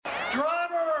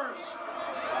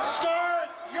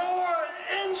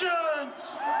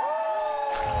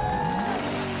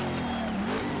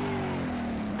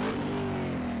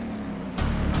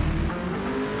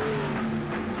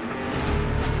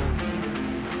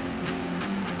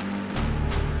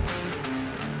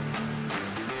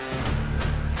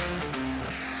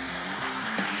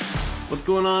What's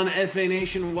going on, FA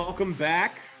Nation? Welcome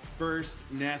back. First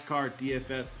NASCAR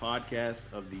DFS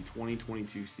podcast of the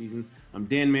 2022 season. I'm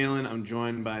Dan Malin. I'm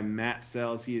joined by Matt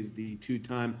Sells. He is the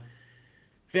two-time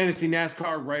Fantasy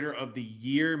NASCAR Writer of the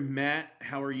Year. Matt,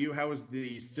 how are you? How was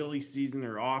the silly season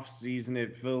or off season?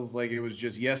 It feels like it was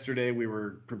just yesterday. We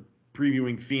were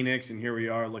previewing Phoenix, and here we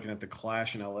are looking at the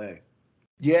Clash in LA.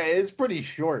 Yeah, it's pretty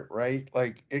short, right?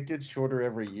 Like it gets shorter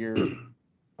every year.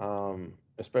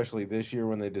 Especially this year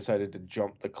when they decided to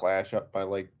jump the Clash up by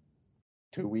like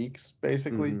 2 weeks,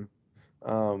 basically.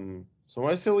 So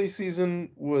my silly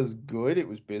season was good. It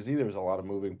was busy. There was a lot of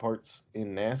moving parts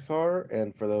in NASCAR,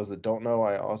 and for those that don't know,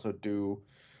 I also do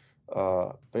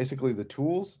basically the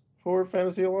tools for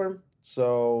Fantasy Alarm.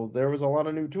 So there was a lot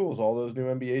of new tools. All those new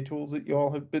NBA tools that you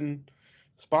all have been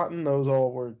spotting, those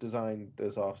all were designed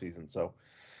this offseason. So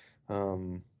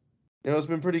um, it's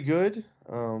been pretty good.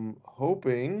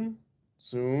 Hoping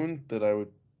soon that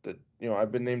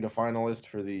I've been named a finalist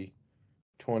for the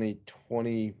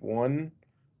 2021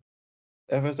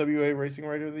 FSWA Racing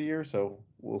Writer of the Year, so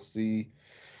we'll see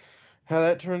how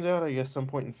that turns out, I guess, some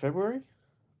point in February.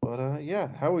 But yeah,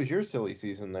 how was your silly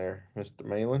season there, Mr.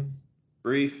 Malin?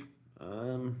 Brief.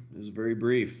 It was very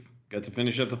brief. Got to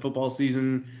finish up the football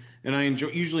season, and I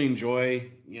usually enjoy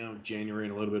January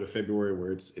and a little bit of February,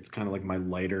 where it's kind of like my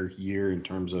lighter year in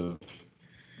terms of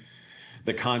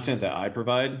the content that I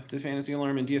provide to Fantasy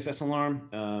Alarm and DFS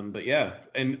Alarm. But yeah,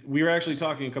 and we were actually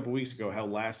talking a couple weeks ago how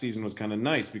last season was kind of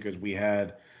nice because we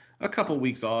had a couple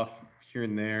weeks off here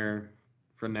and there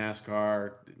for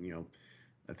NASCAR.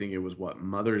 I think it was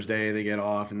Mother's Day they get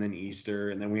off, and then Easter,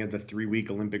 and then we had the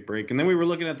 3-week Olympic break, and then we were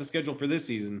looking at the schedule for this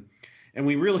season, and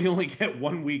we really only get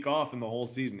 1 week off in the whole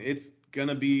season. It's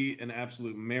gonna be an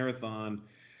absolute marathon.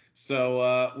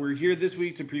 So we're here this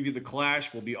week to preview the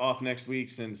Clash. We'll be off next week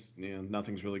since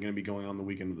nothing's really going to be going on the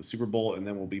weekend of the Super Bowl, and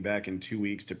then we'll be back in 2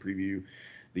 weeks to preview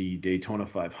the Daytona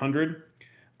 500.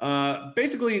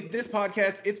 Basically, this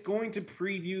podcast it's going to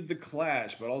preview the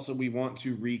Clash, but also we want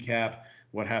to recap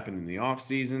what happened in the off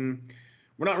season.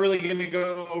 We're not really going to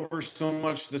go over so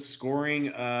much the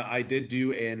scoring. I did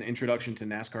do an introduction to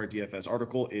NASCAR DFS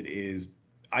article.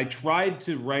 I tried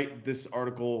to write this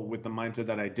article with the mindset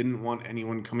that I didn't want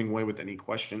anyone coming away with any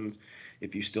questions.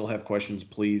 If you still have questions,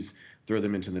 please throw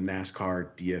them into the NASCAR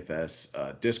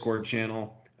DFS Discord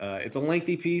channel. It's a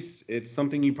lengthy piece. It's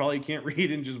something you probably can't read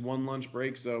in just one lunch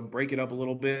break, so break it up a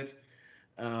little bit.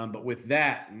 But with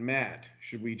that, Matt,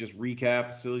 should we just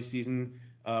recap silly season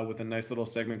with a nice little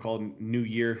segment called New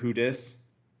Year Who Dis?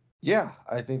 Yeah,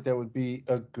 I think that would be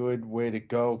a good way to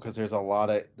go because there's a lot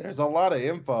of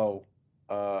info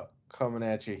coming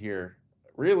at you here.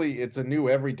 Really, it's a new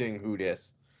everything who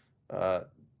dis uh,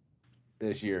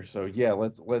 this year. So yeah,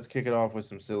 let's kick it off with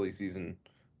some silly season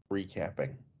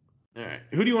recapping. All right.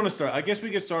 Who do you want to start? I guess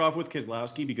we could start off with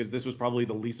Keselowski because this was probably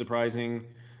the least surprising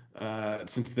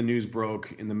since the news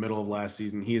broke in the middle of last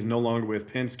season. He is no longer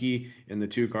with Penske in the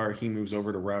two car. He moves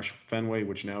over to Roush Fenway,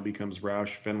 which now becomes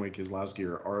Roush Fenway Keselowski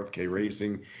or RFK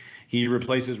Racing. He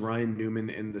replaces Ryan Newman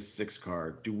in the six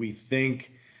car. Do we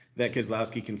think that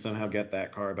Keselowski can somehow get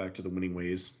that car back to the winning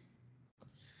ways?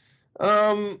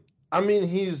 Um, I mean,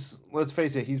 let's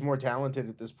face it, he's more talented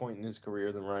at this point in his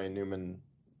career than Ryan Newman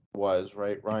was,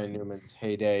 right? Ryan Newman's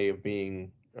heyday of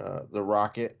being the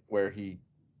Rocket, where he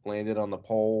landed on the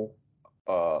pole,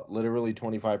 literally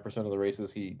 25% of the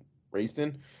races he raced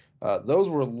in, those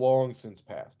were long since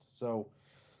passed. So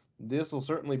this will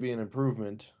certainly be an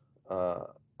improvement uh,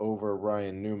 over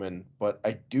Ryan Newman, but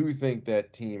I do think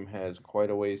that team has quite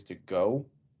a ways to go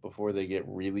before they get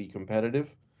really competitive.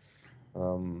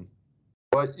 Um,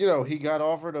 but he got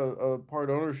offered a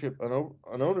part ownership, an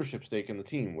ownership stake in the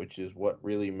team, which is what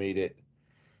really made it,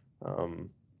 um,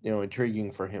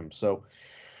 intriguing for him. So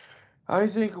I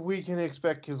think we can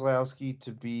expect Keselowski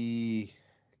to be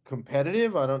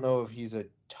competitive. I don't know if he's a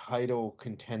title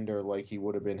contender like he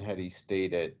would have been had he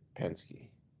stayed at Penske.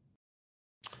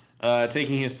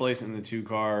 Taking his place in the two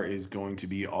car is going to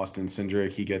be Austin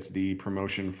Cindric. He gets the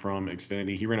promotion from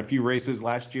Xfinity. He ran a few races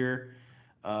last year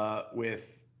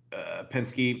with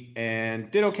Penske and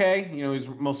did okay. He's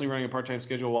mostly running a part-time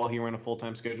schedule while he ran a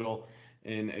full-time schedule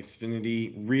in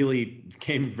Xfinity. Really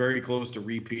came very close to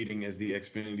repeating as the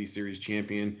Xfinity Series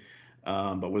champion,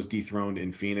 but was dethroned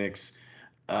in Phoenix.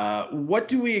 What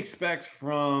do we expect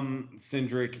from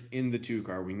Cindric in the two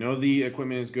car? We know the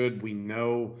equipment is good. We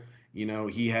know,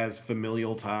 he has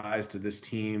familial ties to this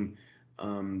team.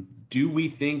 Do we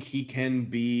think he can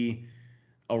be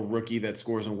a rookie that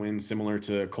scores a win similar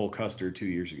to Cole Custer 2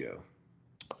 years ago?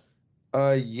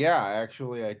 Yeah,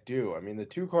 actually, I do. I mean, the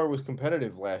two car was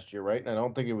competitive last year, right? And I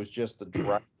don't think it was just the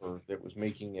driver that was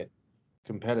making it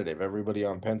competitive. Everybody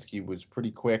on Penske was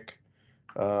pretty quick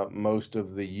most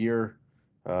of the year.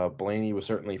 Blaney was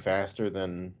certainly faster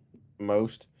than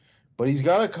most, but he's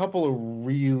got a couple of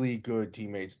really good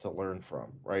teammates to learn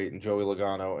from, right? And Joey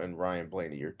Logano and Ryan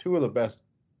Blaney are two of the best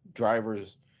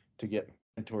drivers to get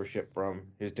mentorship from.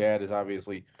 His dad is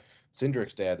obviously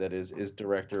Cindric's dad, that is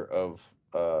director of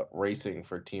racing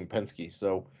for Team Penske.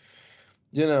 So,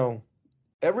 you know,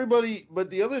 everybody, but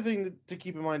the other thing to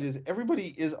keep in mind is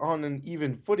everybody is on an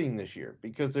even footing this year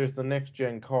because there's the next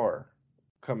gen car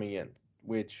coming in,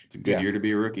 which, It's a good yeah, year to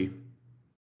be a rookie.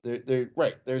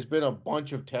 right. There's been a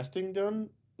bunch of testing done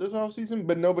this offseason,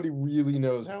 but nobody really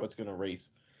knows how it's going to race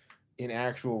in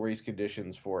actual race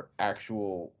conditions for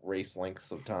actual race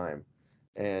lengths of time.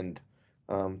 And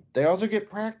they also get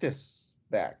practice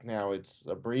back. Now it's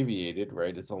abbreviated,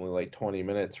 right? It's only like 20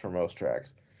 minutes for most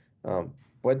tracks.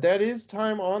 But that is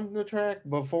time on the track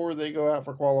before they go out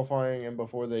for qualifying and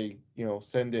before they,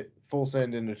 send it full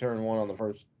send into turn one on the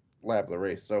first lap of the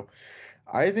race. So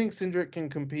I think Cindric can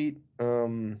compete.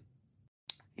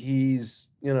 He's,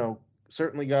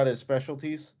 certainly got his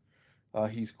specialties.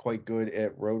 He's quite good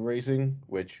at road racing,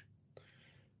 which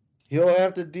he'll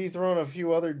have to dethrone a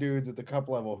few other dudes at the cup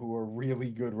level who are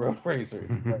really good road racers.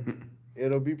 But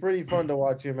it'll be pretty fun to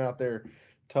watch him out there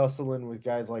tussling with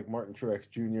guys like Martin Truex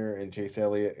Jr. and Chase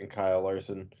Elliott and Kyle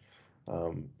Larson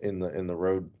in the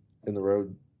road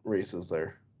races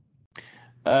there.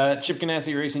 Chip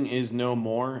Ganassi Racing is no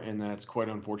more, and that's quite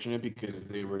unfortunate because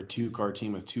they were a two-car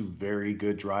team with two very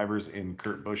good drivers in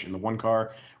Kurt Busch in the one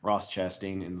car, Ross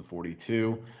Chastain in the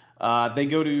 42. They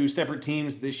go to separate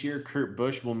teams this year. Kurt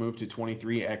Busch will move to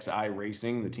 23XI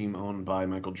Racing, the team owned by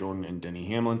Michael Jordan and Denny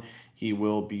Hamlin. He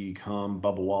will become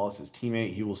Bubba Wallace's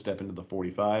teammate. He will step into the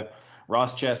 45.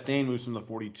 Ross Chastain moves from the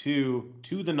 42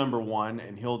 to the number one,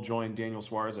 and he'll join Daniel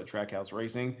Suarez at Trackhouse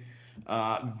Racing.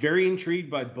 Very intrigued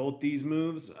by both these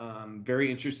moves. Very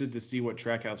interested to see what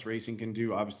Trackhouse Racing can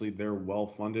do. Obviously, they're well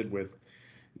funded with,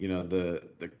 the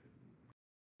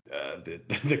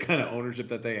kind of ownership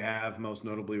that they have, most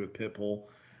notably with Pitbull.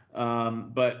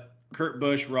 But Kurt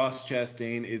Busch, Ross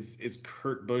Chastain, is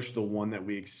Kurt Busch the one that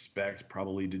we expect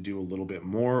probably to do a little bit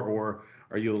more, or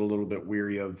are you a little bit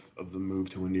weary of the move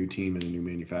to a new team and a new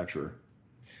manufacturer?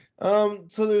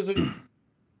 So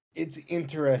it's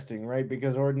interesting, right?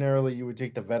 Because ordinarily you would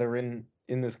take the veteran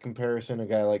in this comparison, a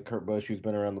guy like Kurt Busch who's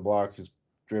been around the block, who's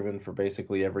driven for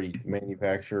basically every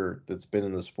manufacturer that's been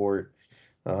in the sport,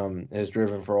 has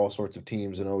driven for all sorts of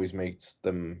teams and always makes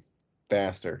them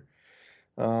faster.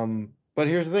 But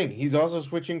here's the thing: he's also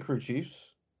switching crew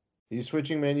chiefs, he's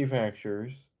switching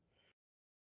manufacturers,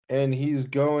 and he's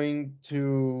going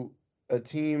to a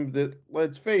team that,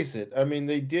 let's face it, I mean,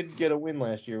 they did get a win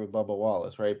last year with Bubba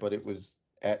Wallace, right? But it was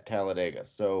at Talladega,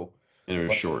 so And it was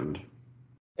but shortened.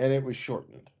 and it was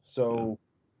shortened. Yeah. So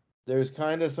there's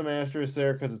kind of some asterisks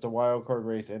there because it's a wild card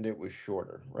race and it was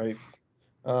shorter, right?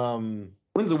 Um,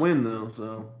 Win's a win though,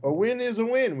 so a win is a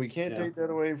win. We can't yeah. take that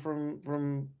away from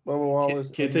Bubba Can't, Wallace,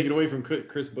 can't take it away from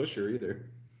Chris Buescher either.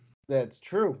 that's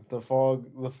true. The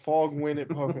fog win at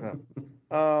Pocono.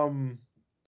 Um,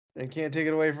 and can't take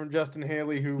it away from Justin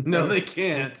Haley, who No, made they the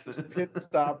can't. first pit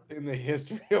stop in the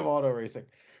history of auto racing.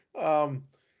 Um,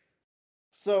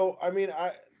 so I mean,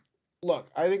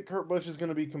 I think Kurt Busch is going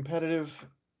to be competitive.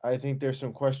 I think there's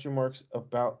some question marks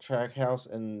about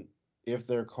Trackhouse and if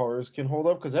their cars can hold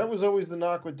up, because that was always the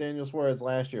knock with Daniel Suarez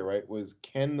last year, right? Was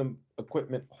can the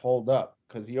equipment hold up?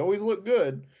 Because he always looked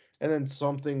good, and then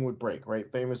something would break,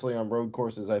 right? Famously on road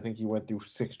courses, I think he went through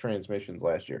 6 transmissions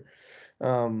last year.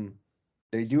 Um,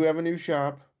 they do have a new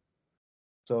shop,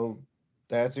 so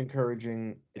that's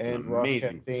encouraging. It's an And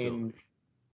amazing facility.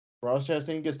 Ross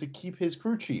Chastain gets to keep his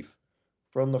crew chief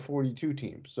from the 42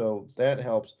 team, so that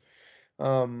helps.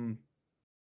 Um,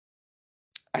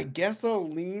 I guess I'll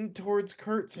lean towards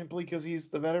Kurt simply because he's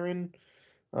the veteran,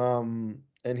 and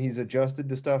he's adjusted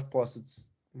to stuff. Plus, it's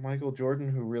Michael Jordan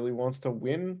who really wants to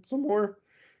win some more.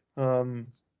 Um,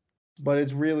 but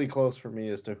it's really close for me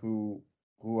as to who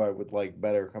I would like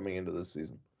better coming into this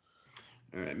season.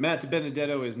 All right, Matt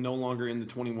Benedetto is no longer in the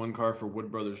 21 car for Wood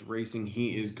Brothers Racing.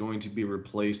 He is going to be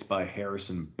replaced by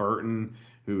Harrison Burton,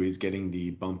 who is getting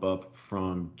the bump up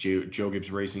from Joe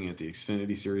Gibbs Racing at the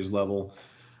Xfinity Series level.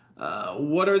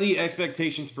 What are the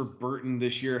expectations for Burton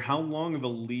this year? How long of a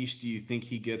leash do you think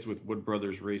he gets with Wood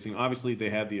Brothers Racing? Obviously, they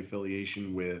have the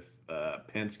affiliation with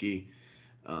Penske.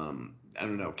 I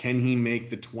don't know. Can he make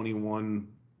the 21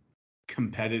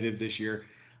 competitive this year?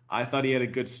 I thought he had a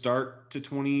good start to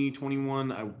 2021.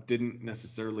 I didn't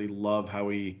necessarily love how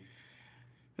he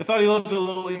I thought he looked a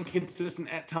little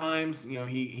inconsistent at times. You know,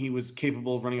 he was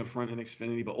capable of running up front in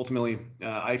Xfinity, but ultimately,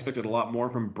 I expected a lot more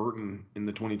from Burton in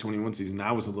the 2021 season.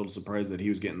 I was a little surprised that he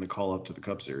was getting the call up to the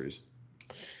Cup Series.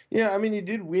 Yeah, I mean, he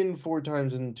did win 4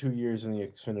 times in 2 years in the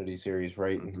Xfinity Series,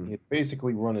 right? And he Mm-hmm. had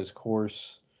basically run his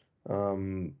course.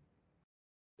 Um,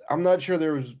 I'm not sure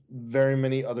there was very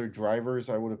many other drivers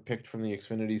I would have picked from the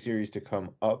Xfinity Series to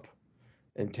come up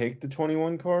and take the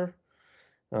 21 car.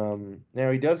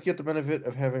 Now he does get the benefit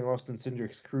of having Austin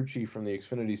Cindric's crew chief from the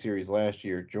Xfinity Series last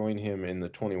year join him in the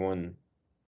 21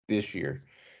 this year.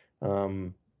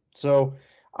 Um, so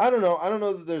I don't know. I don't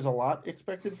know that there's a lot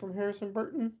expected from Harrison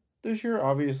Burton this year.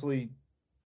 Obviously,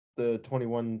 the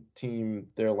 21 team,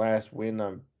 their last win,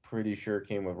 I'm pretty sure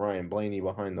came with Ryan Blaney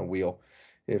behind the wheel,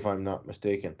 if I'm not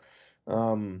mistaken.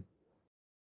 Um,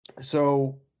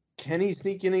 so can he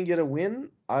sneak in and get a win?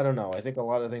 I don't know. I think a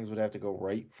lot of things would have to go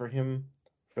right for him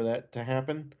for that to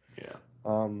happen. Yeah.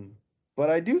 Um, but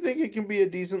I do think it can be a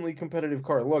decently competitive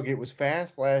car. Look, it was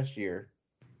fast last year.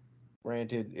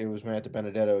 Granted, it was Matt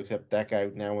Benedetto, except that guy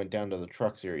now went down to the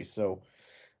truck series. So,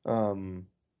 um,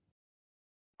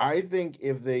 I think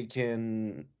if they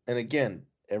can, and again,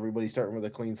 everybody's starting with a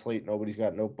clean slate. Nobody's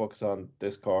got notebooks on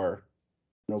this car.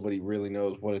 Nobody really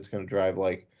knows what it's going to drive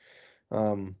like.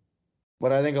 Um,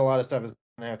 but I think a lot of stuff is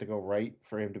going to have to go right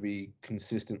for him to be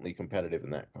consistently competitive in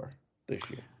that car this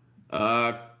year.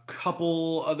 A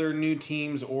couple other new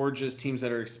teams or just teams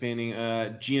that are expanding.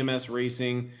 GMS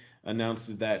Racing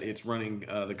announced that it's running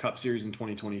the Cup Series in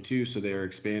 2022, so they're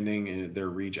expanding their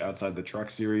reach outside the Truck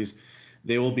Series.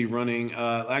 They will be running.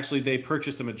 Actually, they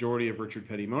purchased a majority of Richard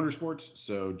Petty Motorsports,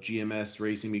 so GMS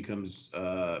Racing becomes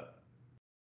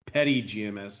Petty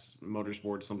GMS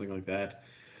Motorsports, something like that.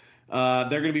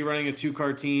 They're going to be running a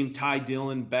two-car team. Ty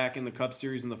Dillon back in the Cup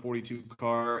Series in the 42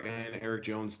 car, and Eric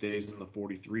Jones stays in the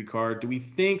 43 car. Do we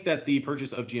think that the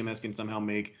purchase of GMS can somehow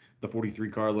make the 43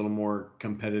 car a little more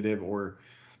competitive, or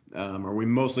are we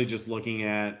mostly just looking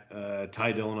at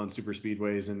Ty Dillon on super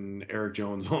speedways and Eric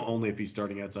Jones only if he's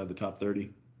starting outside the top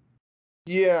 30?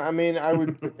 Yeah, I mean, I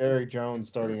would put Eric Jones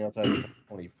starting outside the top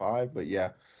 25, but yeah.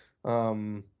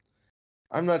 Um,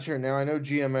 I'm not sure now. I know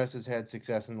GMS has had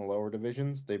success in the lower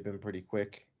divisions. They've been pretty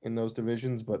quick in those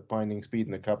divisions, but finding speed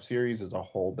in the Cup Series is a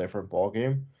whole different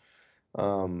ballgame.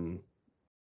 Um,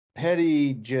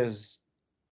 Petty just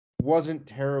wasn't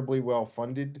terribly well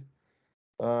funded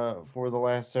for the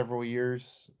last several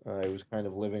years. It was kind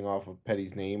of living off of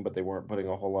Petty's name, but they weren't putting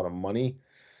a whole lot of money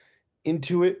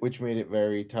into it, which made it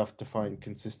very tough to find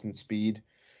consistent speed.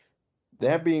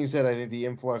 That being said, I think the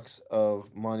influx of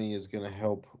money is going to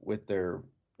help with their,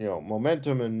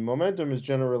 momentum, and momentum is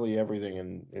generally everything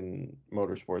in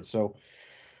motorsports. So,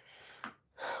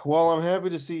 while I'm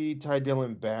happy to see Ty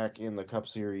Dillon back in the Cup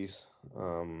Series,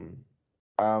 um,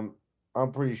 I'm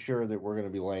I'm pretty sure that we're going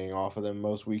to be laying off of them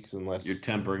most weeks You're unless,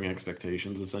 tempering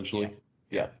expectations, yeah, essentially. Yeah.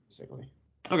 yeah, basically.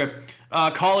 Okay.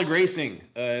 Colleague Racing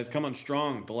has come on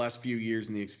strong the last few years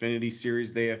in the Xfinity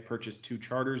Series. They have purchased two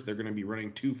charters. They're going to be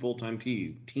running two full-time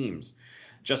teams.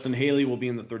 Justin Haley will be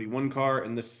in the 31 car,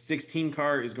 and the 16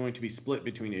 car is going to be split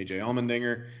between AJ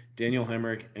Allmendinger, Daniel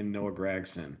Hemrick, and Noah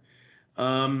Gragson.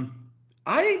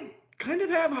 I kind of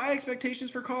have high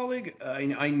expectations for Colleague.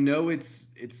 I know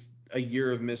it's a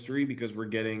year of mystery because we're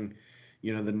getting,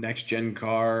 the next gen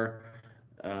car.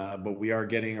 But we are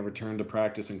getting a return to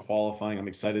practice and qualifying. I'm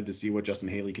excited to see what Justin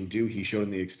Haley can do. He showed in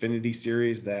the Xfinity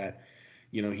Series that,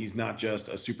 he's not just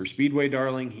a super speedway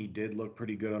darling. He did look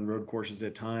pretty good on road courses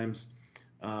at times.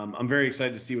 I'm very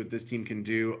excited to see what this team can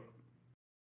do.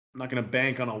 I'm not going to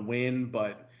bank on a win,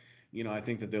 but I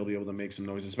think that they'll be able to make some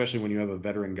noise, especially when you have a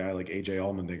veteran guy like AJ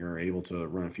Allmendinger able to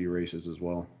run a few races as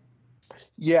well.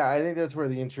 Yeah, I think that's where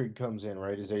the intrigue comes in,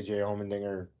 right? Is AJ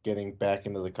Allmendinger getting back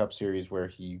into the Cup Series where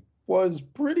he was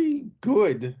pretty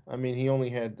good. I mean, he only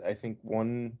had, I think,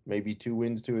 one, maybe two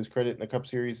wins to his credit in the Cup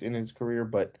Series in his career,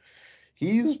 but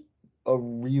he's a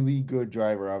really good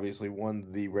driver. Obviously,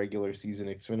 won the regular season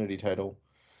Xfinity title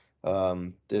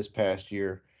this past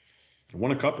year.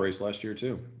 Won a cup race last year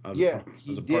too, Yeah,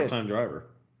 he as a did. part-time driver.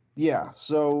 Yeah,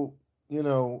 so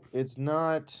it's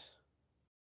not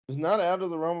out of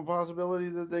the realm of possibility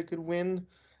that they could win.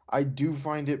 I do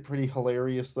find it pretty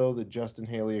hilarious, though, that Justin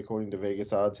Haley, according to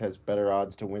Vegas odds, has better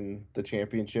odds to win the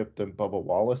championship than Bubba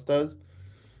Wallace does.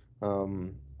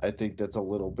 I think that's a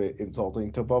little bit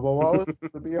insulting to Bubba Wallace,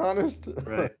 to be honest.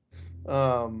 Right.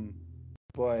 um,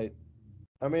 but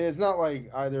I mean, it's not like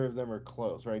either of them are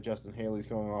close, right? Justin Haley's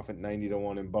going off at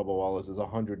 90-1, and Bubba Wallace is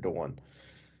 100-1.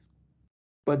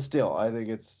 But still, I think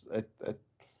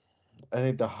I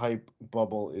think the hype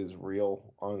bubble is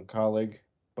real on Colleague,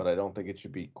 but I don't think it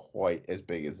should be quite as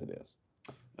big as it is.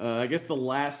 I guess the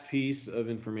last piece of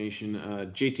information,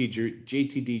 JTG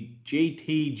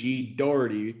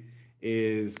Doherty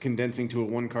is condensing to a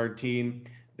one-card team.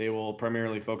 They will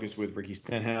primarily focus with Ricky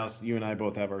Stenhouse. You and I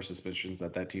both have our suspicions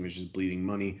that that team is just bleeding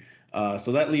money.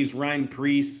 So that leaves Ryan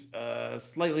Preece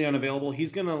slightly unavailable.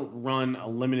 He's going to run a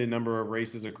limited number of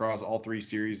races across all three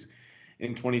series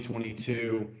in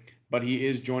 2022, but he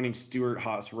is joining Stewart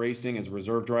Haas Racing as a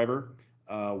reserve driver.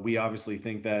 We obviously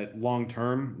think that long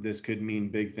term, this could mean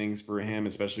big things for him,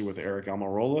 especially with Eric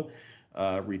Almirola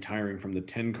retiring from the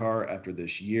 10 car after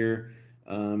this year.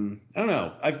 I don't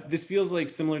know. This feels like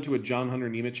similar to a John Hunter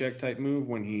Nemechek type move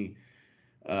when he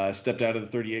stepped out of the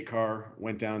 38 car,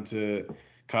 went down to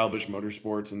Kyle Busch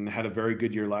Motorsports, and had a very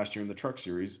good year last year in the Truck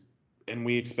Series. And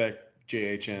we expect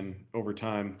JHN over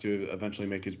time to eventually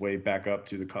make his way back up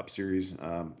to the Cup Series,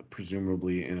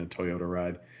 presumably in a Toyota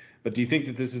ride. But do you think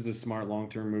that this is a smart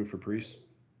long-term move for Preece?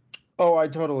 Oh, I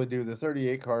totally do. The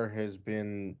 38 car has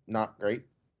been not great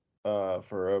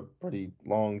for a pretty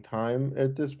long time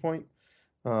at this point.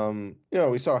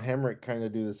 We saw Hemrick kind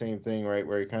of do the same thing, right,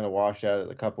 where he kind of washed out at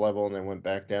the Cup level and then went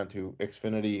back down to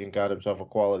Xfinity and got himself a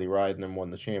quality ride and then won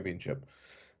the championship.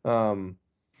 Um,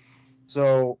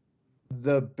 so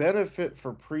the benefit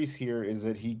for Priest here is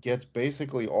that he gets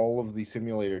basically all of the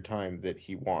simulator time that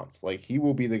he wants. Like he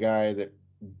will be the guy that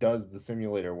does the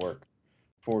simulator work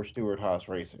for Stewart Haas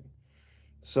Racing.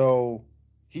 So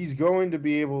he's going to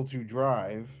be able to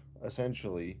drive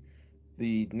essentially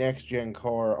the next gen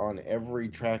car on every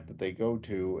track that they go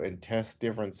to and test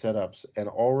different setups and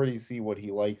already see what he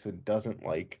likes and doesn't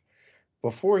like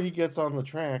before he gets on the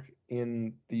track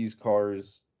in these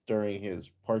cars during his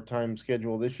part-time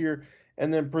schedule this year,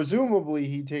 and then presumably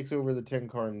he takes over the 10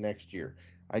 car next year.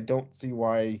 I don't see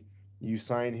why you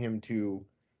sign him to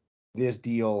this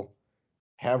deal,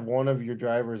 have one of your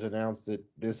drivers announce that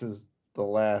this is the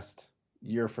last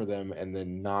year for them, and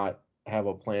then not have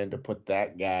a plan to put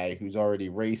that guy who's already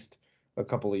raced a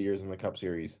couple of years in the Cup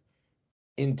Series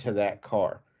into that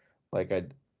car. Like I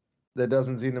That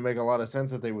doesn't seem to make a lot of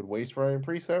sense that they would waste Ryan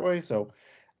Preece that way. So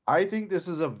I think this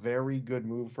is a very good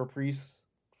move for Preece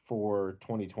for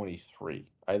 2023.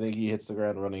 I think he hits the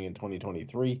ground running in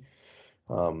 2023,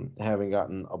 having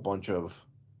gotten a bunch of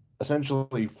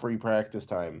essentially free practice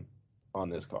time on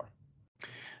this car.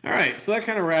 All right, so that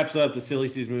kind of wraps up the silly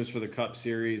season moves for the Cup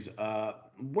Series.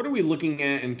 What are we looking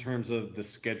at in terms of the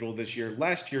schedule this year?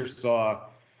 Last year saw,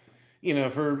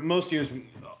 for most years,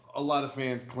 a lot of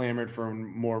fans clamored for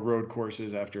more road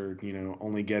courses after,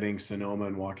 only getting Sonoma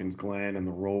and Watkins Glen and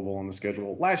the Roval on the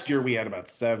schedule. Last year we had about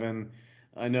seven.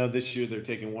 I know this year they're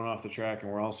taking one off the track,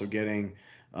 and we're also getting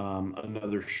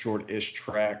another short-ish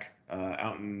track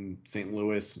out in St.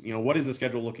 Louis. What is the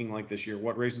schedule looking like this year?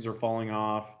 What races are falling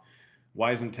off?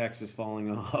 Why isn't Texas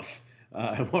falling off?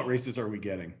 And what races are we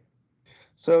getting?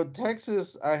 So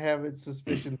Texas, I have its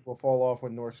suspicions will fall off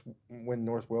when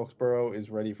North Wilkesboro is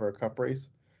ready for a Cup race,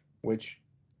 which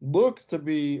looks to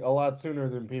be a lot sooner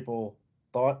than people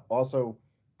thought. Also,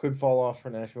 could fall off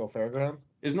for Nashville Fairgrounds.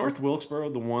 Is North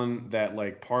Wilkesboro the one that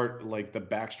like the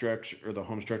backstretch or the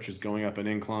home stretch is going up an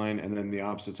incline, and then the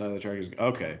opposite side of the track is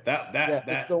okay? That Yeah, that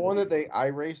it's the that will one be that fun.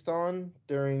 they raced on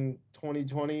during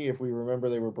 2020. If we remember,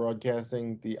 they were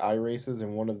broadcasting the races,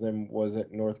 and one of them was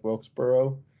at North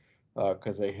Wilkesboro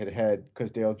because because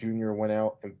Dale Jr. went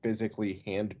out and physically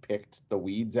handpicked the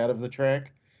weeds out of the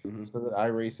track Mhm. so that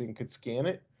iRacing could scan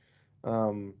it.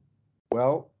 Um,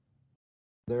 well,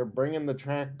 they're bringing the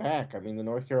track back. I mean, the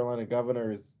North Carolina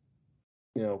governor is,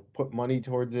 put money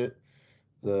towards it.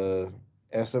 The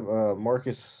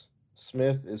Marcus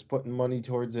Smith is putting money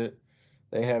towards it.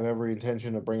 They have every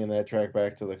intention of bringing that track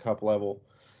back to the Cup level.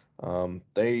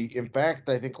 In fact,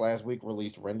 I think last week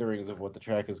released renderings of what the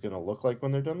track is going to look like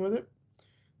when they're done with it.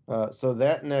 So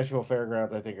that Nashville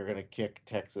Fairgrounds, I think, are going to kick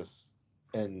Texas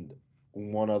and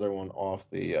one other one off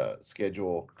the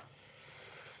schedule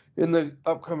in the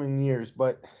upcoming years.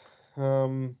 But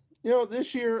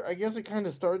this year, I guess it kind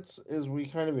of starts as we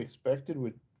kind of expected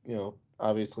with,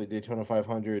 obviously Daytona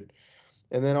 500.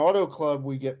 And then Auto Club,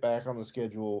 we get back on the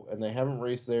schedule, and they haven't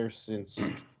raced there since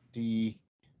 2020.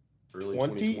 Early It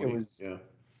 2020. was, Yeah.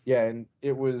 yeah, and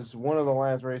it was one of the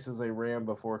last races they ran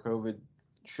before COVID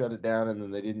shut it down, and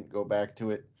then they didn't go back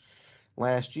to it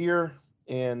last year.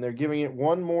 And they're giving it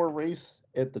one more race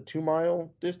at the 2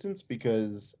 mile distance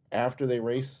because after they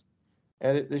race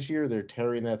at it this year, they're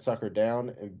tearing that sucker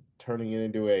down and turning it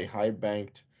into a high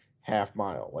banked half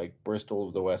mile, like Bristol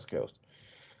of the West Coast.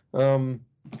 Um,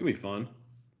 It's gonna be fun.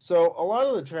 so a lot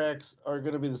of the tracks are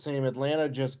going to be the same. Atlanta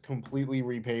just completely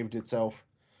repaved itself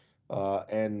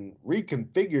and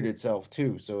reconfigured itself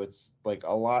too. So it's like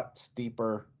a lot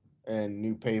steeper. and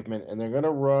new pavement, and they're going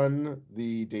to run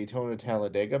the Daytona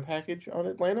Talladega package on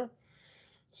Atlanta.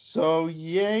 So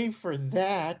yay for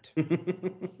that.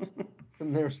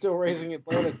 And they're still racing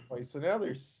Atlanta twice. So now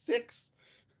there's six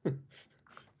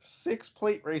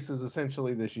plate races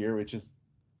essentially this year, which is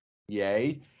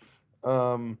yay.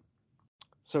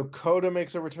 So Coda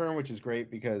makes a return, which is great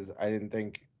because I didn't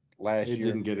think last It year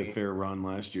didn't get a fair run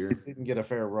last year. it didn't get a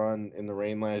fair run in the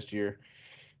rain last year.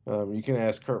 You can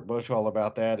ask Kurt Busch all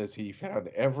about that, as he found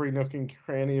every nook and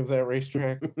cranny of that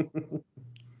racetrack.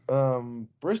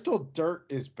 Bristol Dirt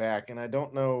is back, and I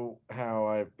don't know how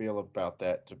I feel about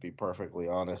that, to be perfectly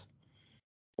honest.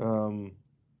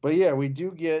 But yeah, we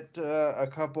do get a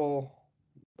couple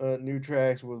new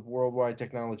tracks with Worldwide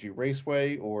Technology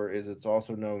Raceway, or as it's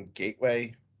also known,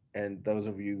 Gateway. And those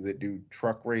of you that do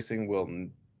truck racing will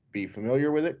be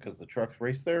familiar with it because the trucks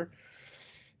race there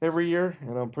every year,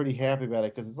 and I'm pretty happy about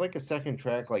it because it's like a second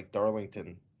track, like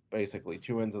Darlington. Basically,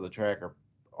 two ends of the track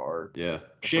are Yeah,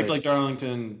 shaped separated. like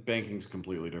Darlington. Banking's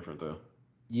completely different though.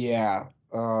 Yeah,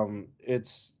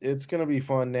 it's gonna be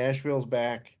fun. Nashville's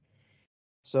back.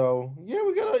 So yeah,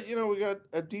 we got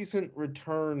a decent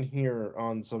return here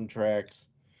on some tracks.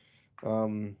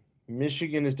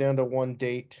 Michigan is down to one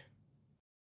date.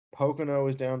 Pocono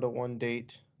is down to one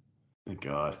date. Thank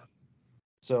God.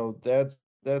 So that's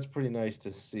pretty nice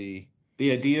to see.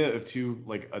 The idea of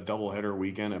like a doubleheader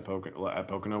weekend at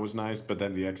Pocono was nice, but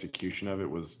then the execution of it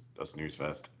was a snooze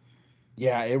fest.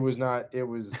 Yeah, it was not. It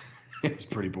was. It was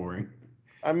pretty boring.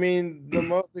 I mean, the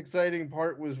most exciting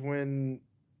part was when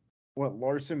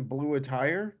Larson blew a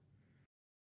tire.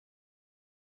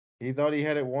 He thought he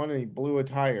had it won and he blew a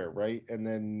tire, right? And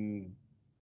then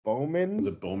Was Bowman,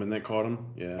 it Bowman that caught him?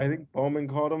 Yeah. I think Bowman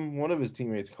caught him. One of his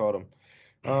teammates caught him.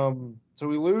 So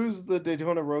we lose the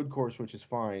Daytona Road Course, which is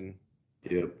fine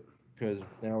Yep. because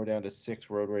now we're down to 6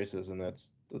 road races, and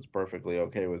that's perfectly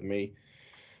okay with me.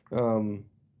 Um,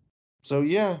 so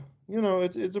yeah,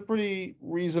 it's a pretty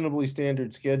reasonably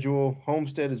standard schedule.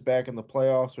 Homestead is back in the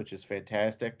playoffs, which is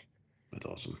fantastic, That's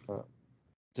awesome.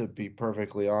 to be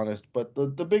perfectly honest. But the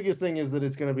biggest thing is that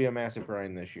it's going to be a massive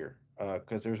grind this year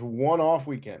because there's one off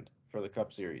weekend for the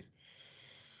Cup Series.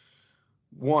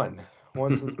 One.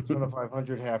 Once the Daytona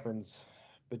 500 happens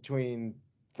between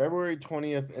February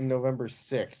 20th and November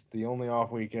 6th, the only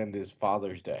off weekend is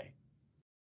Father's Day.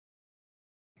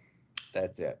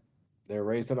 That's it. They're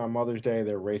racing on Mother's Day,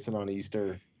 they're racing on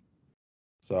Easter.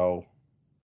 So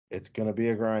it's going to be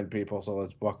a grind, people. So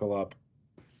let's buckle up.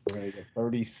 We're going to get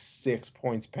 36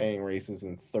 points paying races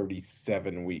in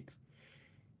 37 weeks.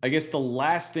 I guess the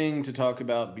last thing to talk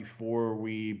about before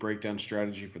we break down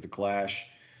strategy for the Clash,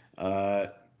 uh,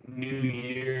 new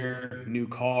year, new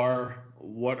car.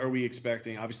 What are we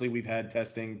expecting? Obviously, we've had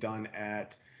testing done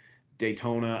at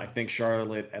Daytona, I think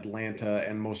Charlotte, Atlanta,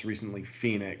 and most recently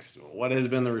Phoenix. What has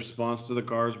been the response to the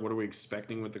cars? What are we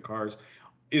expecting with the cars?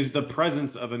 Is the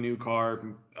presence of a new car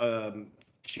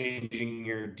changing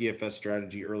your DFS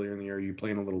strategy earlier in the year? Are you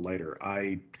playing a little lighter?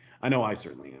 I know I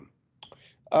certainly am.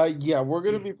 Yeah, we're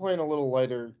going to be playing a little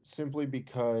lighter simply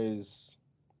because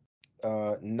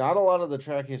not a lot of the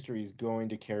track history is going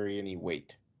to carry any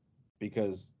weight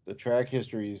because the track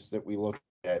histories that we look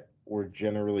at were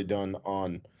generally done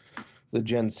on the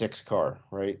Gen 6 car,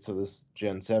 right? So this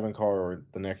Gen 7 car or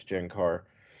the next gen car.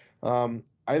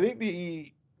 I think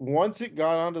the once it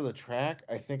got onto the track,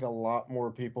 I think a lot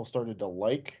more people started to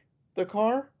like the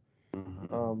car.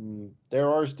 Mhm. There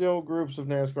are still groups of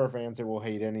NASCAR fans that will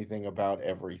hate anything about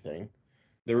everything.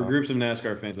 There were Uh, groups of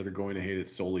NASCAR fans that are going to hate it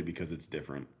solely because it's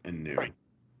different and new. right.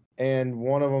 And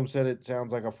one of them said it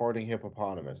sounds like a farting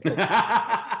hippopotamus.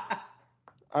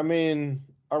 I mean,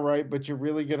 all right, but you're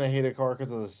really gonna hate a car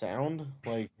because of the sound?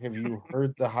 Like, have you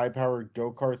heard the high-powered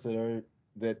go-karts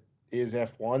that is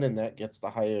F1 and that gets the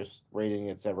highest rating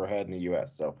it's ever had in the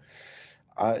U.S. So,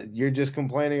 you're just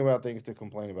complaining about things to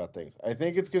complain about things. I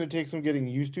think it's gonna take some getting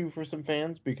used to for some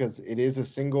fans because it is a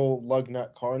single lug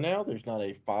nut car now. There's not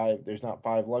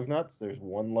 5 lug nuts. There's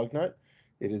one lug nut.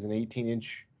 It is an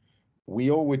 18-inch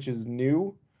wheel, which is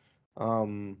new.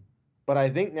 Um, but I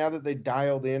think now that they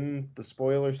dialed in the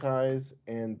spoiler size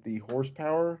and the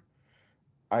horsepower,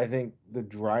 I think the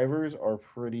drivers are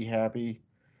pretty happy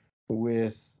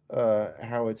with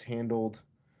how it's handled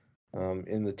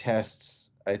in the tests.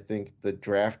 I think the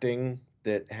drafting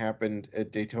that happened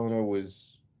at Daytona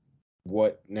was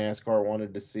what NASCAR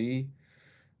wanted to see.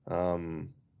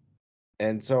 Um,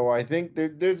 and so I think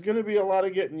there's going to be a lot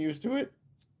of getting used to it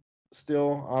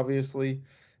still, obviously.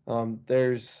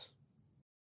 There's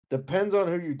Depends on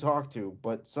who you talk to,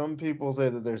 but some people say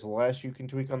that there's less you can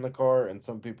tweak on the car, and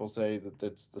some people say that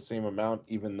it's the same amount,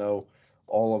 even though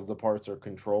all of the parts are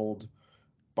controlled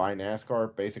by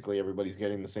NASCAR. Basically, everybody's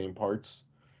getting the same parts.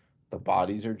 The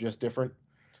bodies are just different.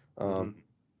 Mhm.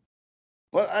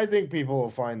 But I think people will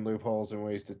find loopholes and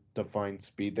ways to find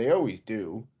speed. They always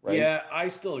do, right? Yeah, I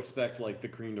still expect like the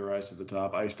cream to rise to the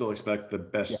top. I still expect the Yeah.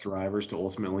 best drivers to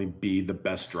ultimately be the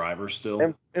best drivers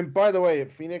still. And by the way,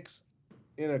 at Phoenix,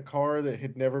 in a car that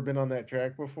had never been on that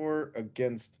track before,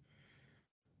 against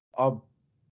a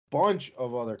bunch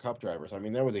of other Cup drivers. I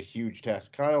mean, that was a huge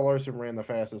test. Kyle Larson ran the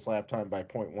fastest lap time by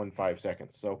 0.15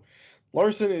 seconds. So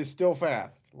Larson is still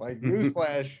fast. Like,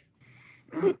 newsflash,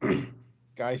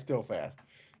 guy's still fast.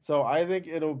 So I think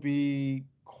it'll be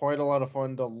quite a lot of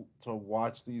fun to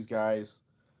watch these guys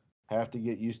have to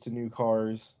get used to new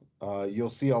cars. You'll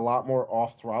see a lot more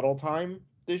off throttle time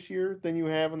this year than you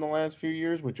have in the last few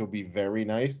years, which will be very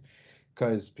nice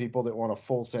because people that want to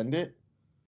full send it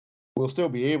will still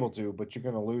be able to, but you're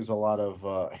going to lose a lot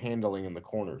of handling in the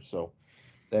corners. So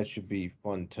that should be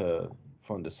fun to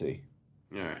see.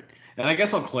 All right. And I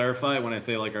guess I'll clarify when I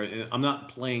say like I'm not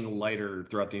playing lighter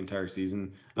throughout the entire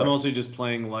season. I'm Right. also just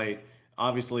playing light.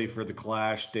 Obviously for the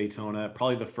Clash, Daytona,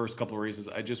 probably the first couple of races,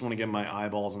 I just want to get my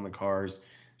eyeballs on the cars,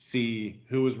 see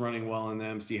who is running well in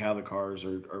them, see how the cars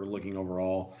are looking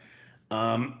overall.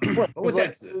 Right. But Because with like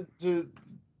that said,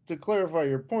 to clarify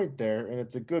your point there, and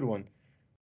it's a good one.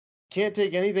 Can't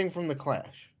take anything from the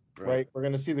Clash, right. right? We're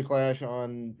going to see the Clash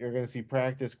on. You're going to see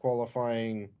practice,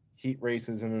 qualifying, heat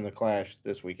races, and then the Clash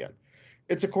this weekend.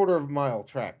 It's a quarter of a mile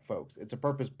track, folks. It's a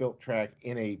purpose-built track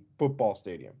in a football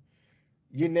stadium.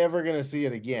 You're never going to see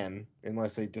it again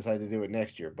unless they decide to do it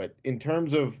next year. But in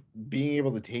terms of being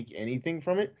able to take anything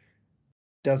from it,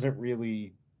 doesn't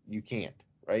really, you can't,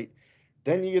 right?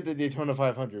 Then you get the Daytona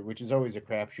 500, which is always a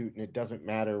crapshoot, and it doesn't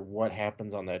matter what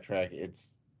happens on that track.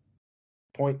 It's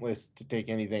pointless to take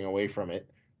anything away from it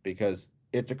because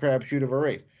it's a crapshoot of a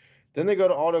race. Then they go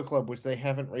to Auto Club, which they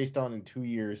haven't raced on in 2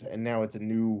 years, and now it's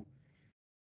new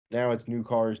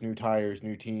cars, new tires,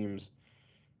 new teams.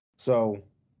 So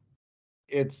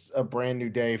it's a brand new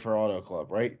day for Auto Club,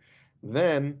 right?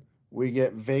 Then we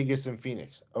get Vegas and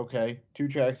Phoenix. Okay, two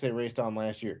tracks they raced on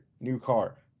last year. New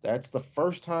car. That's the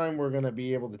first time we're going to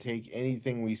be able to take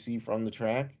anything we see from the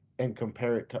track and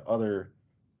compare it to other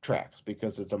tracks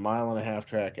because it's a mile and a half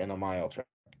track and a mile track.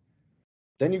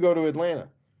 Then you go to Atlanta.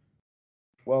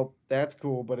 Well, that's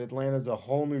cool, but Atlanta's a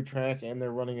whole new track and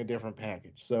they're running a different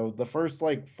package. So the first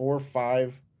like 4 or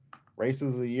 5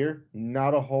 races a year,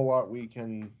 not a whole lot we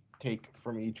can take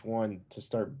from each one to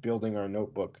start building our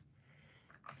notebook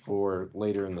for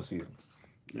later in the season.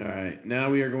 All right. Now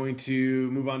we are going to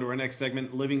move on to our next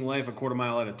segment, Living Life a Quarter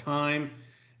Mile at a Time.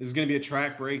 This is going to be a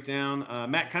track breakdown.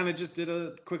 Matt kind of just did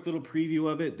a quick little preview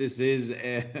of it. This is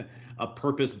a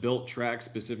purpose-built track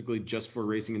specifically just for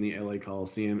racing in the LA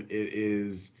Coliseum.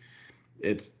 It's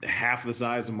half the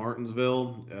size of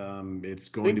Martinsville. It's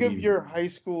going to Think of be your high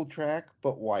school track,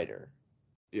 but wider.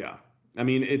 yeah. I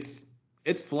mean it's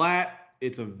flat.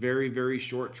 It's a very very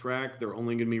short track. They're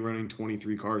only going to be running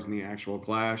 23 cars in the actual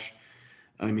Clash.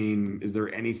 I mean, is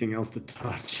there anything else to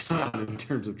touch on in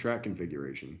terms of track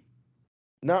configuration?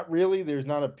 Not really. There's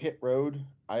not a pit road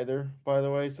either, by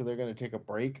the way. So they're going to take a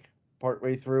break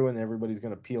partway through and everybody's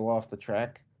going to peel off the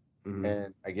track Hmm.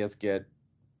 and I guess get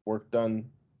work done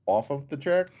off of the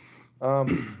track.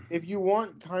 If you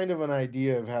want kind of an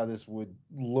idea of how this would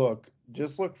look,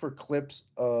 just look for clips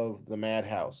of the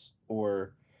Madhouse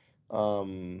or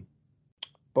um,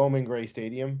 Bowman Gray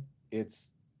Stadium. It's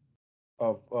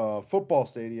a football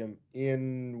stadium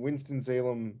in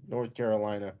Winston-Salem, North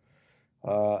Carolina.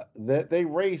 That they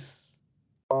race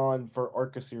on for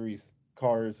ARCA Series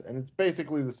cars, and it's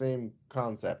basically the same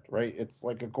concept, right? It's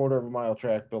like a quarter of a mile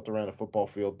track built around a football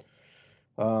field.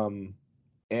 Um,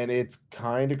 and it's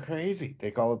kind of crazy. They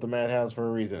call it the Madhouse for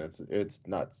a reason. It's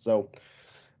nuts. So,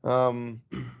 um,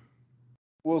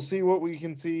 we'll see what we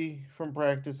can see from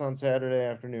practice on Saturday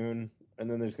afternoon, and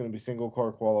then there's going to be single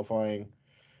car qualifying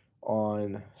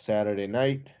on Saturday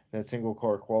night. That single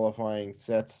car qualifying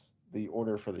sets the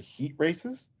order for the heat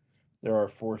races. There are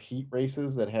 4 heat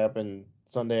races that happen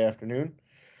Sunday afternoon.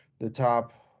 The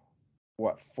top,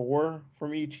 what, 4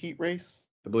 from each heat race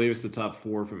I believe it's the top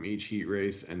four from each heat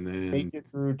race, and make then it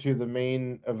through to the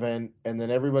main event, and then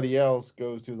everybody else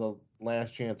goes to the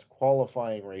last chance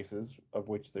qualifying races, of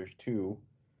which there's 2.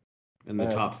 the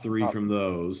And top three from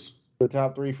those. the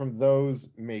top 3 from those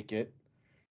make it.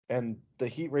 And the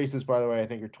heat races, by the way, I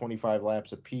think are 25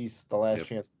 laps apiece. The last Yep.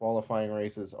 chance qualifying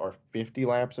races are 50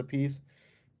 laps apiece.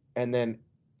 And then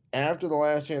after the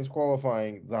last chance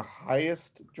qualifying, the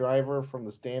highest driver from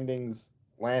the standings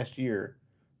last year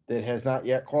that has not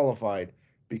yet qualified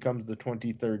becomes the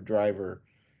 23rd driver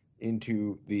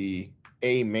into the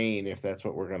A main, if that's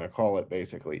what we're going to call it,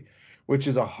 basically, which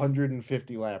is a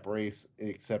 150 lap race,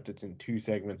 except it's in 2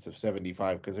 segments of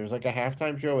 75 because there's like a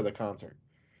halftime show with a concert.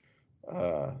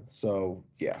 So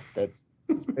yeah, that's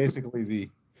basically the.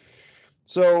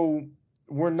 So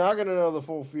we're not going to know the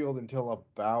full field until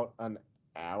about an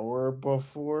hour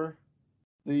before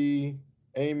the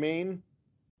A main.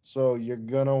 So you're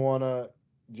gonna wanna,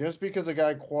 just because a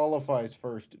guy qualifies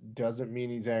first doesn't mean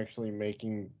he's actually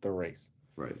making the race.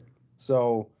 Right.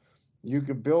 So you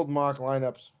could build mock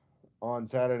lineups on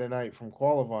Saturday night from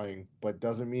qualifying, but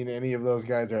doesn't mean any of those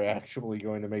guys are actually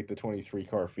going to make the 23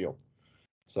 car field.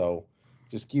 So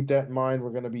just keep that in mind.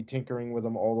 We're going to be tinkering with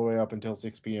them all the way up until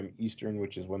 6 p.m. Eastern,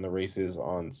 which is when the race is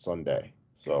on Sunday.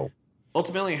 So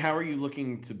Ultimately, how are you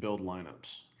looking to build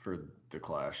lineups for the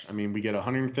Clash? I mean, we get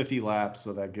 150 laps,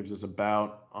 so that gives us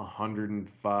about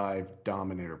 105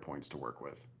 Dominator points to work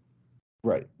with.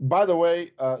 right. By the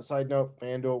way, side note,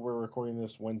 FanDuel, we're recording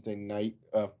this Wednesday night.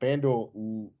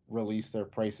 FanDuel released their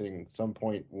pricing some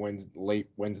point late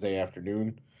Wednesday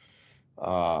afternoon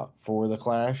for the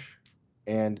Clash,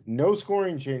 and no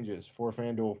scoring changes for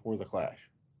FanDuel for the Clash.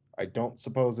 I don't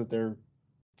suppose that they're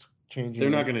changing. They're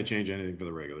not going to change anything for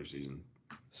the regular season.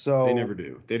 So They never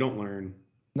do. They don't learn.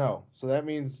 no. So that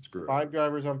means Screw it. 5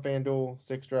 drivers on FanDuel,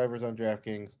 6 drivers on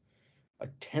DraftKings, a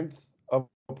tenth of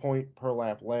a point per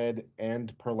lap led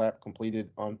and per lap completed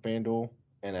on FanDuel,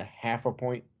 and a half a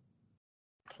point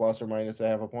plus or minus a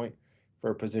half a point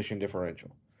for a position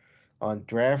differential. On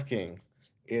DraftKings,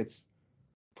 it's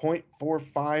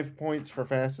 0.45 points for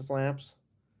fastest laps.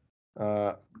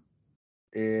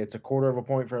 It's a quarter of a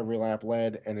point for every lap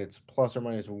led, and it's plus or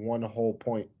minus 1 whole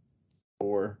point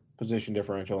for position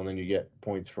differential, and then you get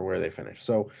points for where they finish.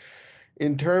 So,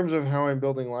 in terms of how I'm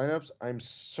building lineups, I'm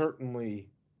certainly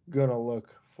gonna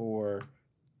look for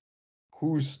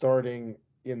who's starting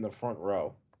in the front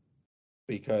row,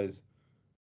 because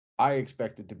I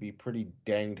expect it to be pretty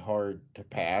danged hard to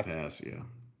pass Yeah.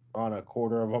 on a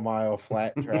quarter of a mile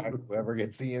flat track. Whoever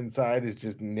gets the inside is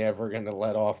just never going to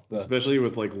let off the. Especially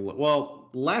with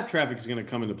lap traffic is going to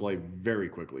come into play very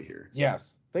quickly here.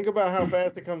 Yes. Think about how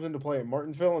fast it comes into play in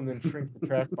Martinsville and then shrink the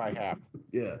track by half.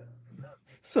 Yeah.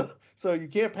 So you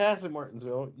can't pass in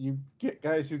Martinsville. You get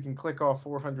guys who can click off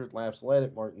 400 laps led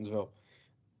at Martinsville,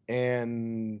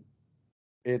 and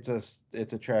it's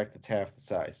a track that's half the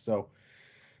size. So,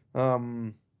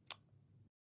 I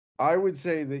would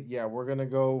say that yeah, we're gonna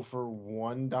go for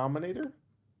 1 Dominator.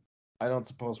 I don't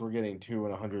suppose we're getting 2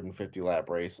 in a 150 lap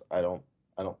race. I don't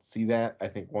see that. I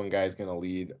think one guy's gonna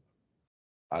lead.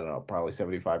 I don't know, probably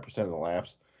 75% of the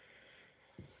laps,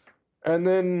 and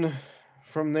then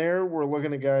from there we're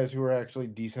looking at guys who are actually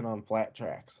decent on flat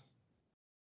tracks.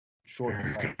 Short.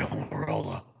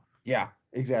 Yeah,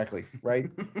 exactly. Right.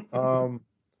 If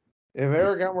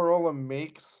Eric Almirola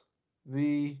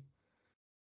the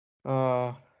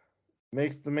uh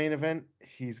makes the main event,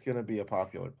 he's gonna be a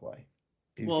popular play.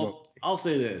 I'll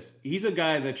say this. He's a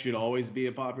guy that should always be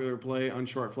a popular play on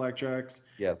short flag tracks.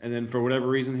 Yes. And then for whatever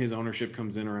reason, his ownership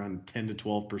comes in around 10 to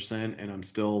 12%, and I'm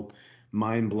still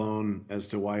mind blown as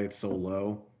to why it's so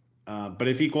low. But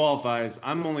if he qualifies,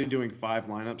 I'm only doing 5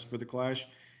 lineups for the Clash.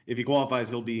 If he qualifies,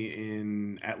 he'll be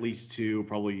in at least 2,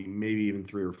 probably maybe even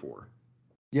 3 or 4.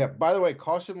 Yeah, by the way,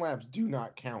 caution laps do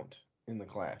not count in the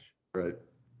Clash. Right.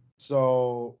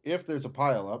 So if there's a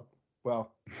pileup,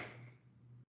 well,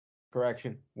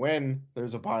 correction, when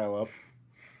there's a pileup,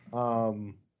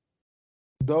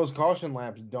 those caution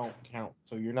laps don't count.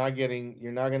 So you're not going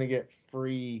to get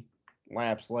free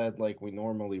laps led like we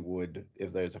normally would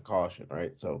if there's a caution,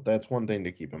 right? So that's one thing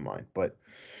to keep in mind. But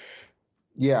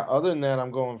yeah, other than that,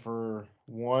 I'm going for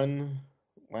 1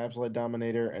 laps led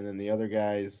Dominator, and then the other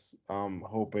guys,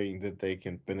 hoping that they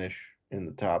can finish in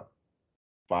the top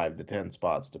 5 to 10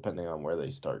 spots, depending on where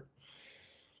they start.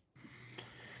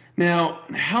 Now,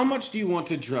 how much do you want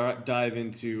to dive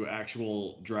into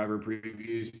actual driver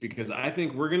previews? Because I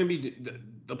think we're going to be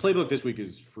the playbook this week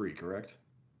is free, correct?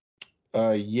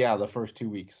 Yeah, the first 2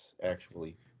 weeks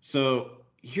actually. So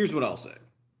here's what I'll say.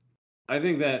 I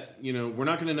think that we're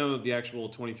not going to know the actual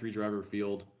 23 driver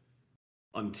field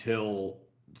until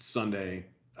Sunday,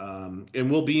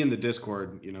 and we'll be in the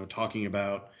Discord, talking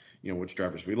about which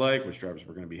drivers we like, which drivers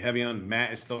we're going to be heavy on.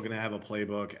 Matt is still going to have a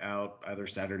playbook out either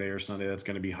Saturday or Sunday that's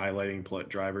going to be highlighting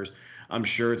drivers. I'm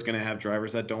sure it's going to have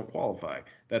drivers that don't qualify.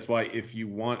 That's why if you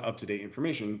want up-to-date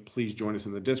information, please join us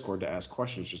in the Discord to ask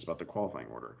questions just about the qualifying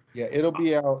order. Yeah, it'll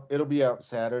be out. It'll be out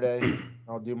Saturday.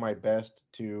 I'll do my best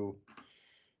to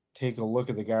take a look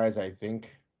at the guys I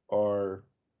think are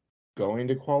going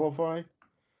to qualify.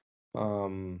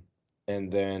 And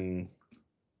then,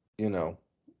 you know,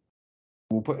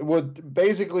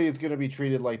 Basically it's going to be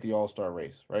treated like the All-Star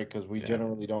race, right? Because we Yeah.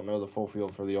 generally don't know the full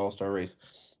field for the All-Star race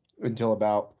until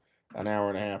about an hour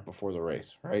and a half before the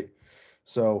race, right?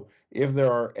 So if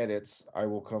there are edits, I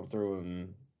will come through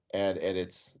and add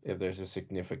edits if there's a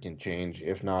significant change.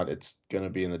 If not, it's going to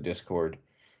be in the Discord.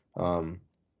 Um,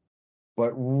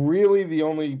 but really, the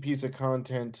only piece of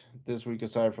content this week,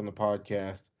 aside from the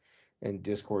podcast and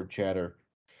Discord chatter,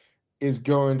 is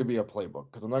going to be a playbook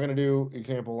because I'm not going to do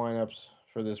example lineups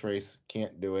for this race.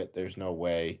 Can't do it. There's no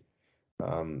way.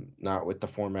 Not with the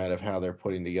format of how they're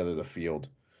putting together the field.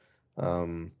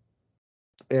 Um,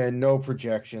 and no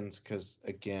projections because,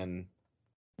 again,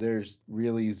 there's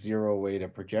really zero way to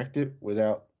project it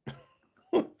without.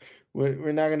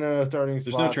 We're not going to know starting There's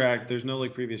no spot. track. There's no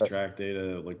like previous track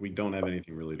data. Like we don't have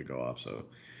anything really to go off. So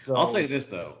I'll So say this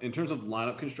though, in terms of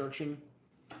lineup construction,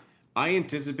 I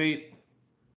anticipate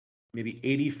maybe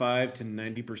 85 to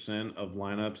 90% of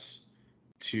lineups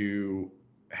to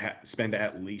spend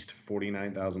at least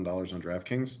 $49,000 on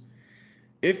DraftKings.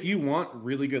 If you want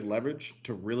really good leverage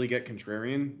to really get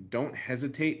contrarian, don't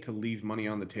hesitate to leave money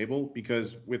on the table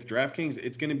because with DraftKings,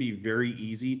 it's going to be very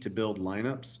easy to build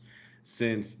lineups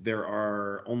since there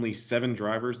are only 7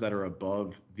 drivers that are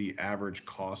above the average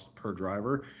cost per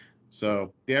driver.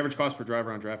 So the average cost per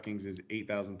driver on DraftKings is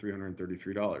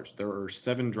 $8,333. There are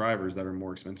 7 drivers that are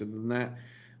more expensive than that.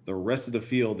 The rest of the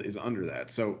field is under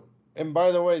that. So And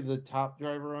by the way, the top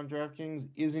driver on DraftKings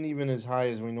isn't even as high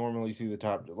as we normally see the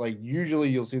top. Like usually,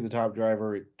 you'll see the top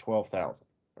driver at 12,000,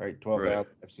 right? right.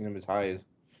 12,000. I've seen him as high as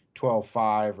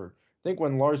 12,500. Or I think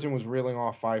when Larson was reeling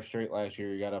off 5 straight last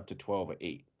year, he got up to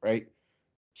 12,800, right?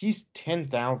 He's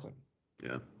 10,000.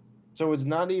 Yeah. So it's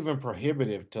not even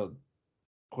prohibitive to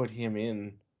put him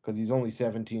in because he's only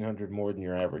 1,700 more than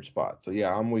your average spot. So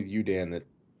yeah, I'm with you, Dan. That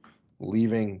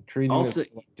treating I'll this say,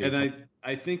 like and Daytona.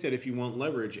 I think that if you want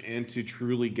leverage and to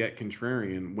truly get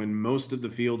contrarian, when most of the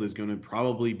field is going to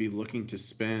probably be looking to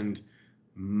spend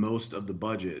most of the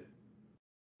budget,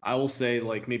 I will say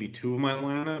like maybe 2 of my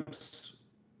lineups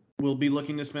will be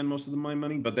looking to spend most of my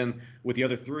money. But then with the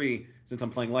other 3, since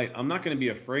I'm playing light, I'm not going to be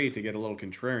afraid to get a little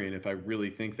contrarian if I really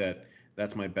think that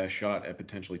that's my best shot at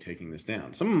potentially taking this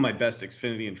down. Some of my best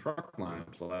Xfinity and truck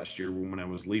lineups last year were when I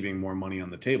was leaving more money on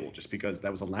the table, just because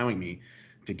that was allowing me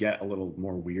to get a little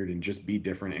more weird and just be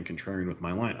different and contrarian with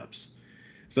my lineups.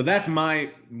 So that's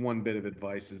my one bit of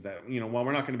advice is that, while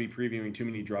we're not going to be previewing too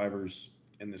many drivers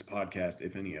in this podcast,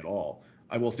 if any at all,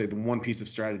 I will say the one piece of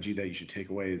strategy that you should take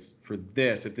away is for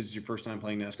this, if this is your first time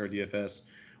playing NASCAR DFS,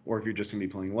 or if you're just going to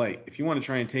be playing light, if you want to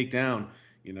try and take down,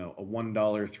 a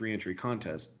 $1 3 entry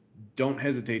contest, don't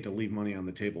hesitate to leave money on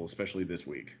the table, especially this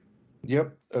week.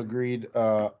 Yep, agreed.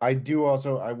 I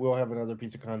will have another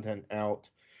piece of content out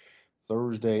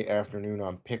Thursday afternoon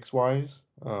on Pickswise.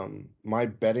 My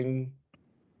betting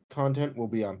content will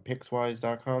be on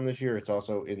Pickswise.com this year. It's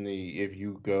also if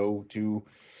you go to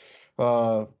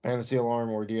Fantasy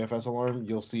Alarm or DFS Alarm,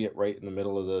 you'll see it right in the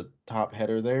middle of the top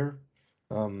header there.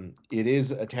 It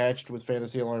is attached with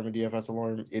Fantasy Alarm and DFS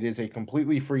Alarm. It is a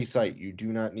completely free site. You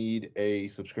do not need a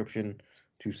subscription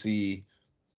to see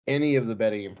any of the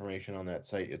betting information on that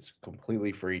site. It's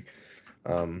completely free.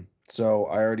 So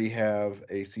I already have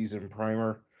a season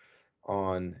primer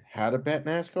on how to bet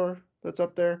NASCAR that's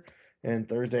up there. And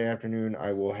Thursday afternoon,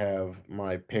 I will have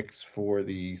my picks for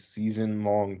the season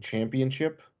long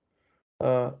championship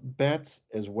bets,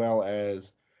 as well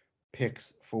as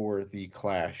picks for the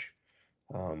Clash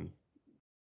um,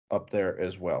 up there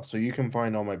as well. So you can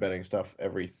find all my betting stuff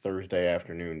every Thursday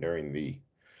afternoon during the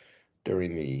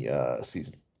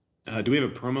season. Do we have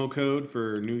a promo code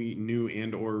for new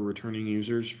and or returning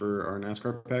users for our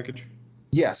NASCAR package?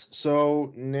 Yes.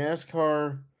 So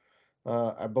NASCAR,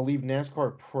 I believe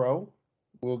NASCAR Pro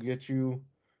will get you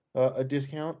a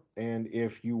discount. And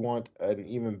if you want an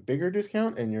even bigger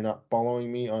discount and you're not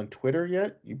following me on Twitter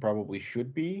yet, you probably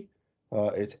should be.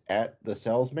 It's at the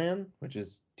Salesman, which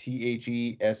is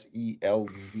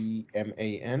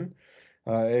TheSelzman.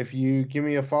 If you give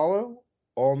me a follow,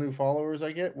 all new followers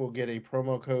I get will get a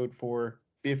promo code for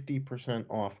 50%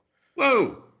 off.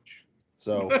 Whoa!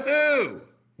 So Whoa!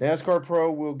 NASCAR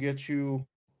Pro will get you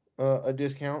a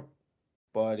discount,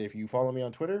 but if you follow me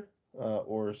on Twitter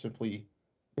or simply,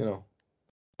 you know,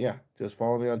 yeah, just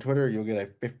follow me on Twitter, you'll get a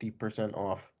 50%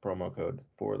 off promo code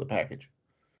for the package.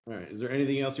 All right. Is there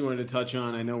anything else you wanted to touch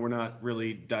on? I know we're not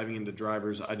really diving into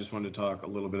drivers. I just wanted to talk a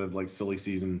little bit of like silly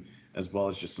season as well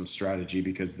as just some strategy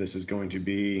because this is going to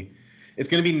be it's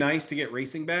going to be nice to get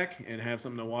racing back and have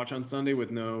something to watch on Sunday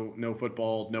with no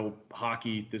football, no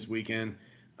hockey this weekend.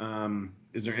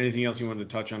 Is there anything else you wanted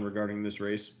to touch on regarding this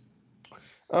race?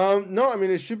 No, I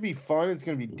mean it should be fun. It's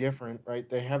going to be different, right?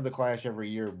 They have the Clash every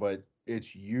year, but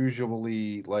it's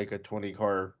usually like a 20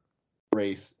 car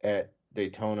race at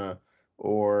Daytona,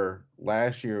 or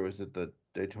last year it was at the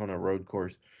Daytona Road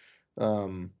Course.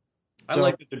 Um, I so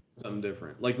like to do something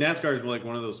different. Like NASCAR is like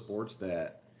one of those sports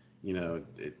that,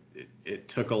 it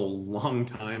took a long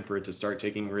time for it to start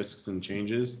taking risks and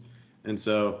changes. And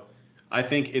so I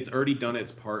think it's already done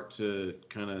its part to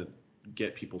kind of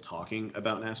get people talking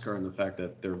about NASCAR and the fact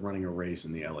that they're running a race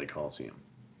in the LA Coliseum.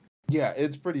 yeah,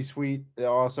 it's pretty sweet.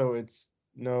 Also, it's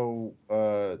no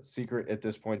secret at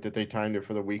this point that they timed it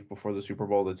for the week before the Super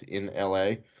Bowl. That's in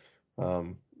LA.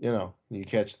 You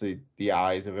catch the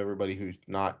eyes of everybody who's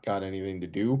not got anything to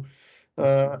do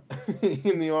uh,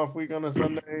 in the off week on a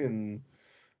Sunday and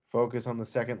focus on the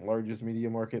second largest media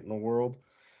market in the world.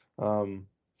 Um,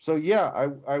 so yeah,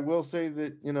 I will say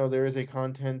that there is a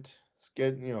content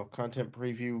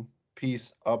preview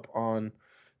piece up on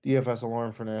DFS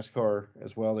Alarm for NASCAR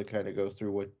as well that kind of goes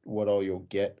through what all you'll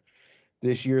get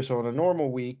this year. So on a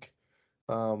normal week,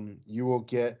 you will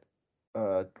get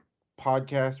a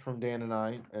podcast from Dan and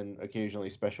I, and occasionally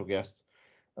special guests.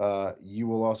 You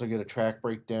will also get a track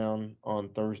breakdown on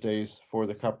Thursdays for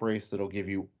the Cup race that'll give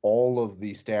you all of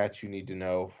the stats you need to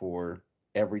know for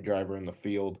every driver in the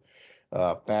field,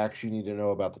 facts you need to know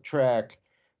about the track,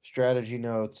 strategy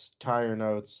notes, tire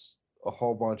notes, a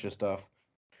whole bunch of stuff.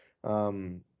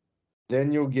 Um,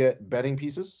 then you'll get betting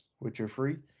pieces, which are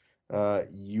free.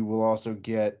 You will also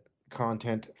get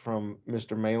content from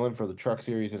Mr. Malin for the Truck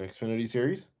Series and Xfinity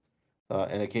Series.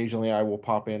 And occasionally I will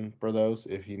pop in for those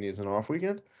if he needs an off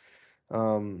weekend.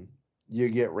 Um, you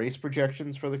get race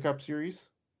projections for the Cup Series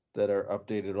that are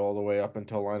updated all the way up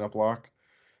until lineup lock.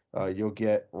 You'll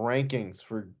get rankings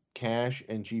for cash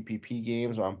and GPP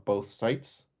games on both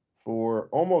sites for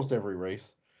almost every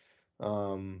race.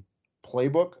 Um,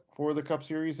 Playbook for the Cup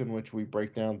Series, in which we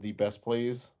break down the best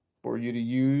plays for you to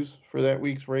use for that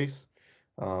week's race.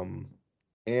 Um,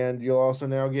 and you'll also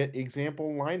now get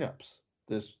example lineups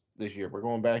this year. We're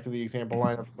going back to the example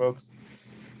lineups, folks.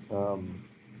 Um,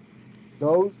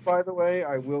 those, by the way,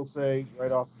 I will say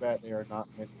right off the bat, they are not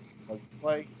meant to plug and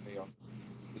play. They are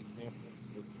the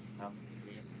samplings with how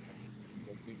Dan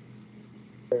will do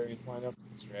various lineups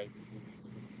and strategy moves.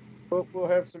 But we'll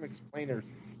have some explainers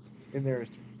in there as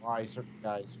to why certain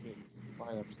guys fit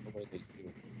lineups the way they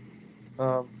do.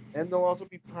 And there'll also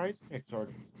be prize picks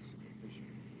articles this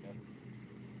year.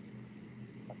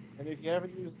 And if you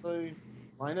haven't used the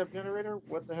lineup generator,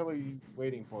 what the hell are you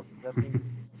waiting for? Because that thing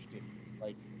crushed it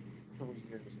like 3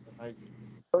 years. And I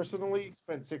personally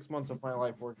spent 6 months of my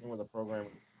life working with a programmer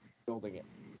building it.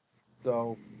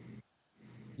 So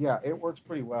yeah, it works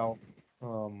pretty well.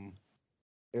 Um,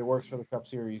 it works for the Cup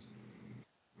Series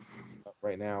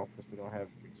right now because we don't have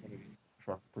Xfinity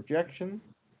truck projections.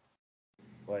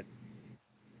 But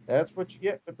that's what you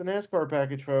get with the NASCAR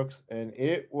package, folks. And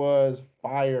it was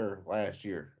fire last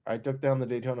year. I took down the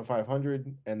Daytona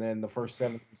 500, and then the first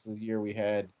 7 weeks of the year, we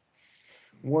had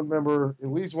at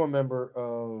least one member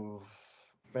of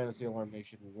Fantasy Alarm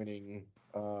Nation winning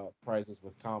prizes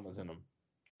with commas in them.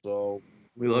 So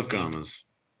We love commas.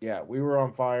 yeah, we were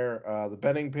on fire. The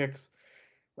betting picks,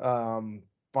 um,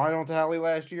 final tally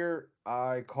last year,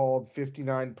 I called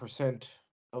 59%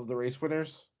 of the race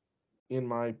winners in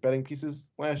my betting pieces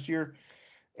last year,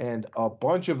 and a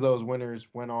bunch of those winners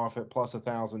went off at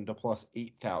 +1,000 to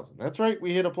 +8,000. That's right,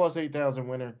 we hit a +8,000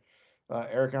 winner.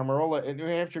 Eric Almirola in New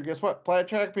Hampshire. Guess what? Flat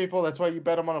track people. That's why you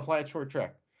bet them on a flat short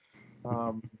track.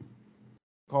 Um,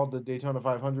 Called the Daytona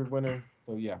 500 winner.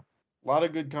 So yeah, a lot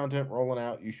of good content rolling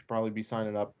out. You should probably be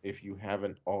signing up if you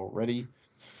haven't already,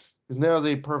 because now is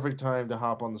a perfect time to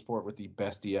hop on the sport with the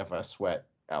best DFS sweat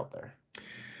out there.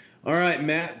 All right,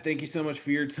 Matt, thank you so much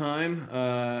for your time.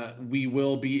 We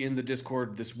will be in the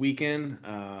Discord this weekend.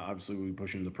 Obviously, we'll be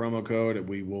pushing the promo code, and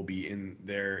we will be in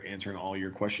there answering all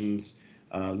your questions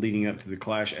leading up to the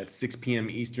Clash at 6 p.m.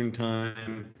 Eastern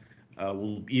Time.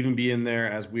 We'll even be in there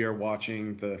as we are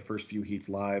watching the first few heats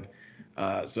live.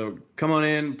 So come on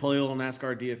in, play a little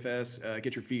NASCAR DFS,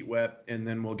 get your feet wet, and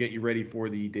then we'll get you ready for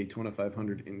the Daytona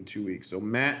 500 in 2 weeks. So,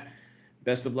 Matt,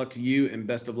 best of luck to you, and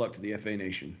best of luck to the FA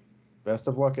Nation. Best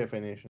of luck, FA Nation.